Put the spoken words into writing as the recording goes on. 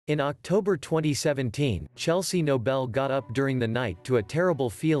In October 2017, Chelsea Nobel got up during the night to a terrible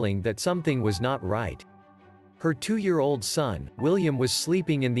feeling that something was not right. Her 2-year-old son, William, was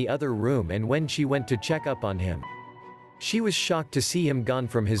sleeping in the other room, and when she went to check up on him, she was shocked to see him gone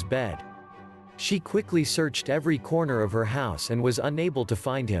from his bed. She quickly searched every corner of her house and was unable to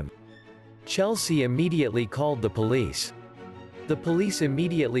find him. Chelsea immediately called the police. The police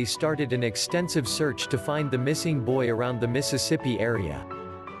immediately started an extensive search to find the missing boy around the Mississippi area.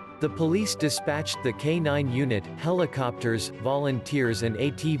 The police dispatched the K-9 unit, helicopters, volunteers and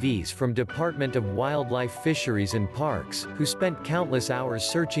ATVs from Department of Wildlife, Fisheries and Parks, who spent countless hours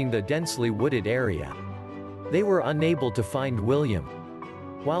searching the densely wooded area. They were unable to find William.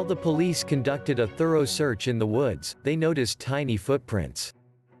 While the police conducted a thorough search in the woods, they noticed tiny footprints.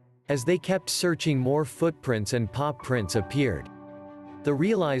 As they kept searching, more footprints and paw prints appeared. They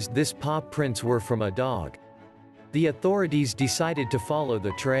realized these paw prints were from a dog. The authorities decided to follow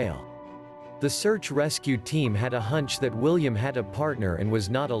the trail. The search rescue team had a hunch that William had a partner and was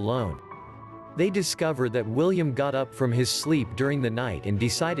not alone. They discovered that William got up from his sleep during the night and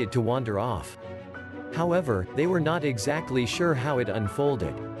decided to wander off. However, they were not exactly sure how it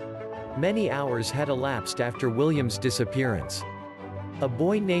unfolded. Many hours had elapsed after William's disappearance. A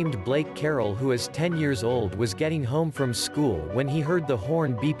boy named Blake Carroll, who is 10 years old, was getting home from school when he heard the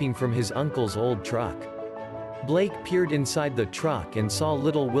horn beeping from his uncle's old truck. Blake peered inside the truck and saw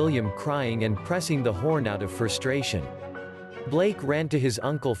little William crying and pressing the horn out of frustration. Blake ran to his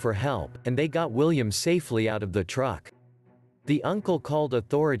uncle for help, and they got William safely out of the truck. The uncle called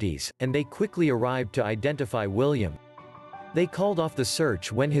authorities, and they quickly arrived to identify William. They called off the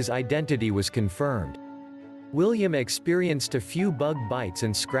search when his identity was confirmed. William experienced a few bug bites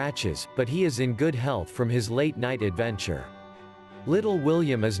and scratches, but he is in good health from his late-night adventure. Little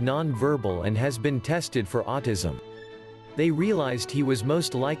William is non-verbal and has been tested for autism. They realized he was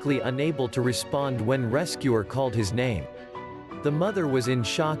most likely unable to respond when rescuer called his name. The mother was in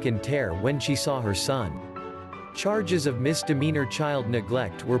shock and terror when she saw her son. Charges of misdemeanor child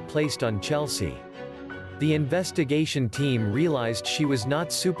neglect were placed on Chelsea. The investigation team realized she was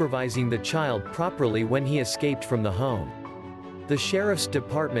not supervising the child properly when he escaped from the home. The sheriff's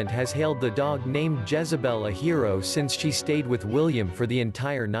department has hailed the dog named Jezebel a hero since she stayed with William for the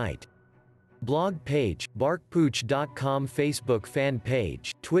entire night. Blog page, barkpooch.com, Facebook fan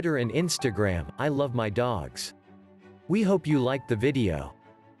page, Twitter and Instagram, I love my dogs. We hope you liked the video.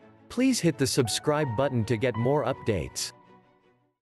 Please hit the subscribe button to get more updates.